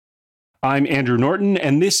I'm Andrew Norton,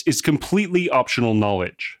 and this is Completely Optional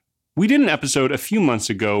Knowledge. We did an episode a few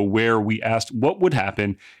months ago where we asked what would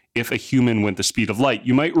happen if a human went the speed of light.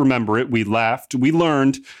 You might remember it. We laughed, we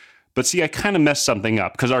learned, but see, I kind of messed something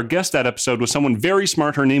up because our guest that episode was someone very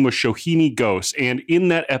smart. Her name was Shohini Ghosh, and in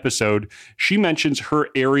that episode, she mentions her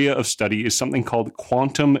area of study is something called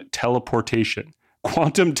quantum teleportation.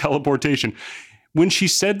 Quantum teleportation. When she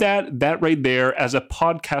said that right there, as a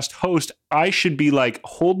podcast host, I should be like,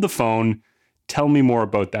 hold the phone, tell me more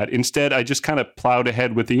about that. Instead, I just kind of plowed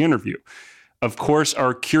ahead with the interview. Of course,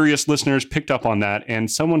 our curious listeners picked up on that,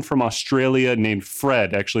 and someone from Australia named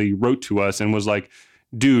Fred actually wrote to us and was like,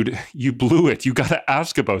 dude, you blew it. You got to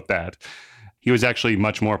ask about that. He was actually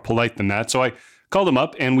much more polite than that. So I called him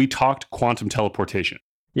up and we talked quantum teleportation.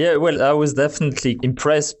 Yeah, well, I was definitely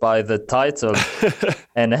impressed by the title,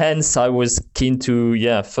 and hence I was keen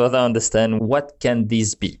to further understand what can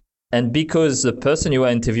this be. And because the person you were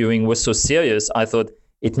interviewing was so serious, I thought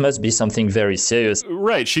it must be something very serious.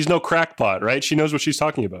 Right. She's no crackpot, right? She knows what she's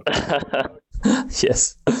talking about.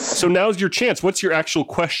 Yes. So now's your chance. What's your actual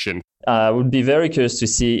question? I would be very curious to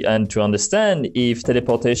see and to understand if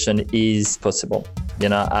teleportation is possible. You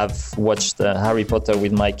know, I've watched Harry Potter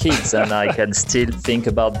with my kids and I can still think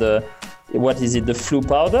about the flu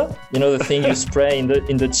powder? You know, the thing you spray in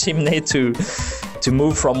the chimney to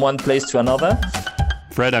move from one place to another?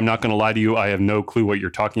 Fred, I'm not going to lie to you. I have no clue what you're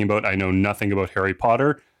talking about. I know nothing about Harry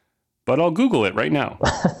Potter, but I'll Google it right now.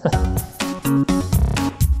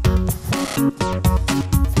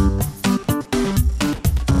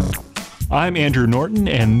 I'm Andrew Norton,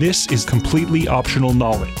 and this is Completely Optional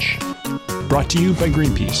Knowledge, brought to you by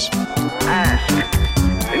Greenpeace. Ask,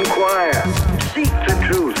 inquire, seek the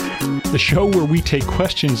truth. The show where we take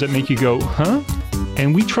questions that make you go, huh?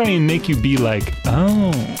 And we try and make you be like,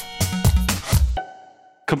 oh.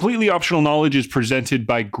 Completely Optional Knowledge is presented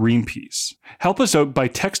by Greenpeace. Help us out by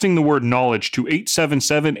texting the word knowledge to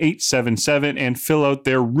 877-877 and fill out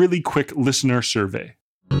their really quick listener survey.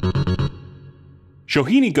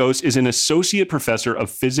 Shohini Ghosh is an associate professor of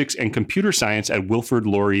physics and computer science at Wilfrid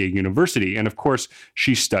Laurier University, and of course,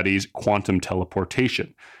 she studies quantum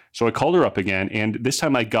teleportation. So I called her up again, and this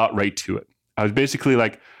time I got right to it. I was basically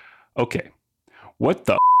like, okay, what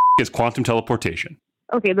the is quantum teleportation?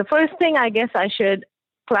 Okay, the first thing I guess I should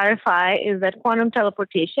clarify is that quantum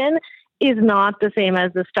teleportation is not the same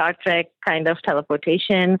as the Star Trek kind of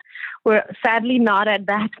teleportation. We're sadly not at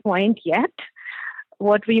that point yet.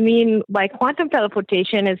 What we mean by quantum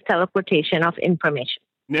teleportation is teleportation of information.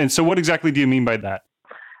 And so what exactly do you mean by that?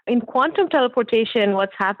 In quantum teleportation,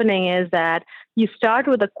 what's happening is that you start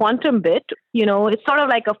with a quantum bit. You know, it's sort of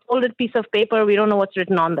like a folded piece of paper. We don't know what's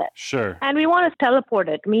written on there. Sure. And we want to teleport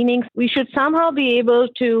it, meaning we should somehow be able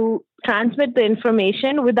to transmit the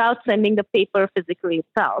information without sending the paper physically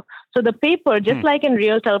itself. So the paper, just like in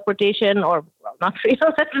real teleportation, or well, not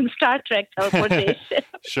real, that's in Star Trek teleportation.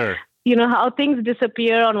 Sure. You know, how things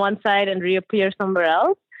disappear on one side and reappear somewhere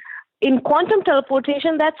else. In quantum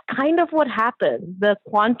teleportation, that's kind of what happens. The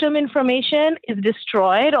quantum information is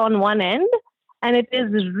destroyed on one end and it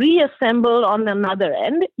is reassembled on another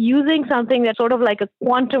end using something that's sort of like a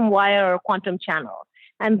quantum wire or quantum channel.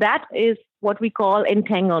 And that is what we call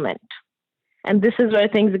entanglement. And this is where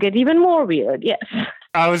things get even more weird, yes.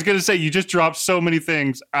 I was going to say, you just dropped so many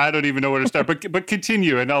things. I don't even know where to start, but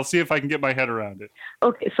continue and I'll see if I can get my head around it.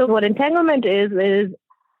 Okay, so what entanglement is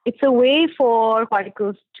it's a way for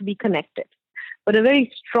particles to be connected, but a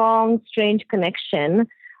very strong, strange connection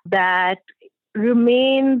that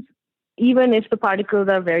remains even if the particles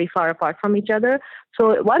are very far apart from each other.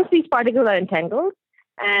 So once these particles are entangled,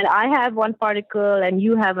 and I have one particle and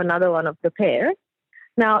you have another one of the pair,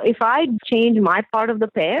 now if I change my part of the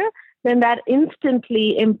pair, then that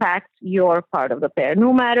instantly impacts your part of the pair,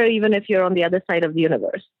 no matter even if you're on the other side of the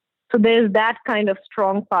universe. So there's that kind of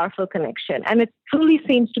strong, powerful connection. And it truly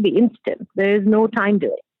seems to be instant. There is no time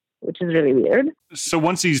delay, which is really weird. So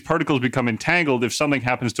once these particles become entangled, if something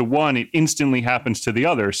happens to one, it instantly happens to the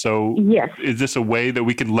other. So yes. Is this a way that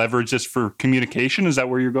we can leverage this for communication? Is that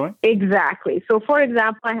where you're going? Exactly. So for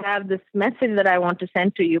example, I have this message that I want to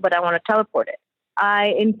send to you, but I want to teleport it.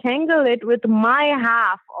 I entangle it with my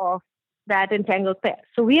half of that entangled pair.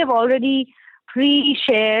 So we have already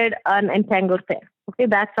pre-shared an entangled pair. Okay,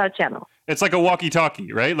 that's our channel. It's like a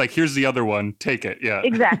walkie-talkie, right? Like, here's the other one. Take it. Yeah.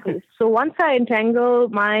 Exactly. So once I entangle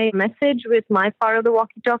my message with my part of the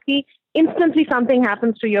walkie-talkie, instantly something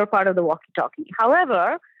happens to your part of the walkie-talkie.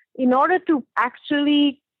 However, in order to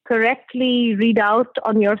actually correctly read out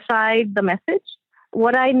on your side the message,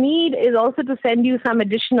 what I need is also to send you some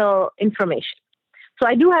additional information. So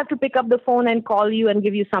I do have to pick up the phone and call you and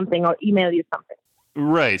give you something or email you something.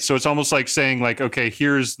 Right. So it's almost like saying like, okay,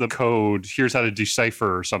 here's the code, here's how to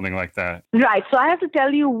decipher or something like that. Right. So I have to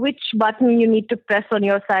tell you which button you need to press on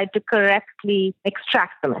your side to correctly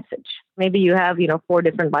extract the message. Maybe you have, 4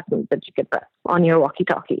 different buttons that you can press on your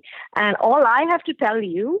walkie-talkie. And all I have to tell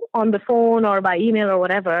you on the phone or by email or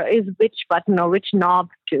whatever is which button or which knob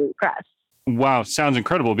to press. Wow, sounds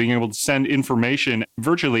incredible, being able to send information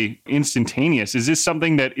virtually instantaneous. Is this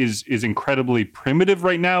something that is incredibly primitive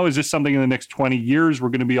right now? Is this something in the next 20 years we're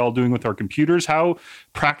going to be all doing with our computers? How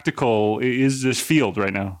practical is this field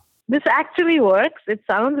right now? This actually works. It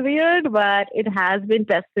sounds weird, but it has been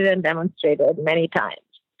tested and demonstrated many times.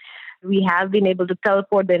 We have been able to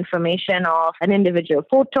teleport the information of an individual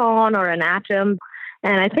photon or an atom.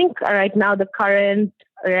 And I think right now the current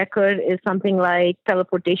record is something like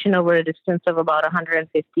teleportation over a distance of about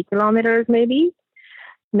 150 kilometers, maybe.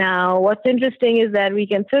 Now, what's interesting is that we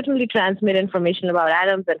can certainly transmit information about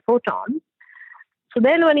atoms and photons. So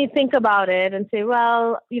then when you think about it and say,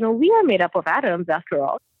 well, we are made up of atoms after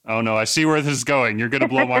all. Oh, no, I see where this is going. You're going to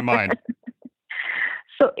blow my mind.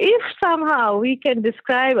 So if somehow we can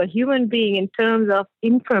describe a human being in terms of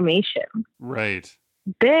information, right,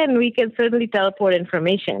 then we can certainly teleport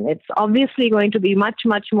information. It's obviously going to be much,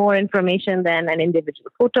 much more information than an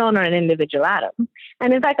individual photon or an individual atom.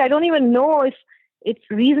 And in fact, I don't even know if it's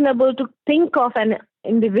reasonable to think of an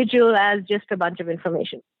individual as just a bunch of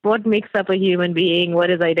information. What makes up a human being?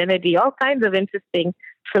 What is identity? All kinds of interesting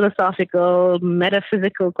philosophical,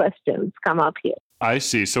 metaphysical questions come up here. I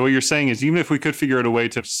see. So what you're saying is even if we could figure out a way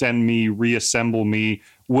to send me, reassemble me,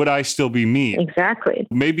 would I still be me? Exactly.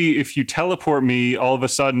 Maybe if you teleport me, all of a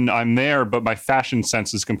sudden I'm there, but my fashion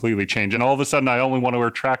sense is completely changed. And all of a sudden I only want to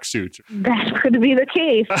wear tracksuits. That could be the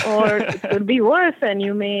case. Or it could be worse and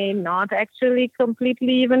you may not actually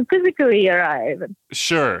completely even physically arrive.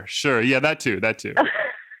 Sure. Yeah, that too.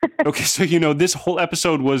 Okay, so this whole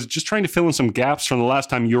episode was just trying to fill in some gaps from the last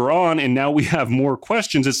time you were on, and now we have more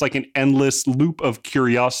questions. It's like an endless loop of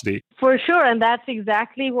curiosity. For sure, and that's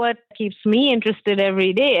exactly what keeps me interested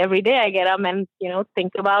every day. Every day I get up and,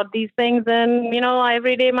 think about these things, and,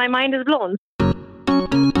 every day my mind is blown.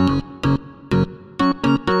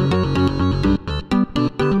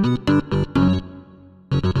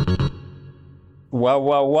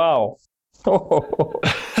 Wow.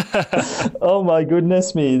 Oh my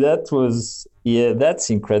goodness me. That's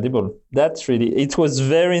incredible. It was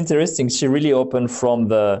very interesting. She really opened from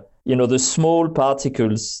the small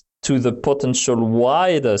particles to the potential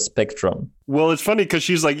wider spectrum. Well, it's funny because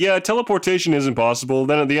she's like, yeah, teleportation isn't possible.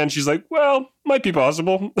 Then at the end, she's like, well, might be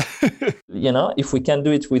possible. If we can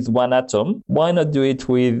do it with one atom, why not do it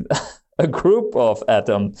with a group of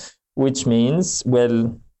atoms? Which means,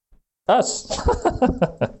 well, us.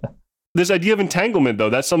 This idea of entanglement, though,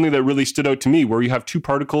 that's something that really stood out to me, where you have two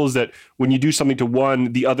particles that when you do something to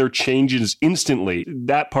one, the other changes instantly.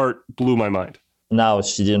 That part blew my mind. Now,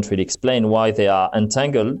 she didn't really explain why they are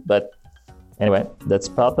entangled, but anyway, that's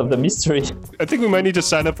part of the mystery. I think we might need to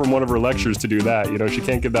sign up for one of her lectures to do that. She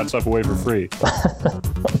can't give that stuff away for free.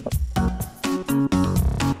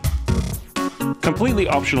 Completely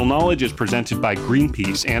Optional Knowledge is presented by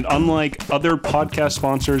Greenpeace, and unlike other podcast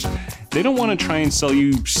sponsors, they don't want to try and sell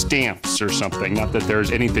you stamps or something. Not that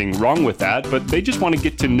there's anything wrong with that, but they just want to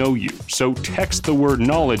get to know you. So text the word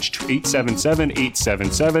knowledge to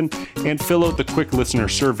 877-877 and fill out the quick listener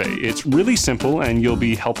survey. It's really simple, and you'll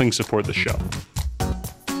be helping support the show.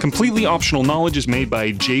 Completely Optional Knowledge is made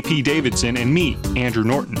by JP Davidson and me, Andrew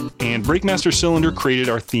Norton, and Breakmaster Cylinder created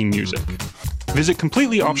our theme music. Visit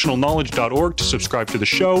completelyoptionalknowledge.org to subscribe to the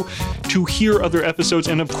show, to hear other episodes,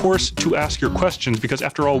 and of course, to ask your questions, because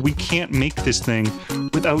after all, we can't make this thing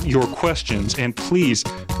without your questions. And please,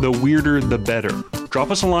 the weirder, the better.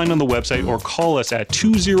 Drop us a line on the website or call us at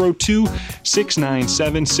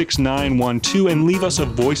 202-697-6912 and leave us a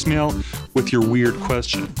voicemail with your weird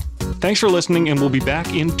question. Thanks for listening, and we'll be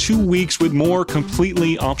back in 2 weeks with more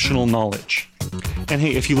Completely Optional Knowledge. And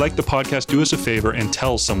hey, if you like the podcast, do us a favor and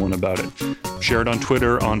tell someone about it. Share it on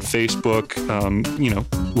Twitter, on Facebook,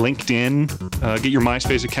 LinkedIn. Get your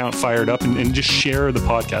MySpace account fired up and just share the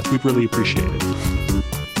podcast. We'd really appreciate it.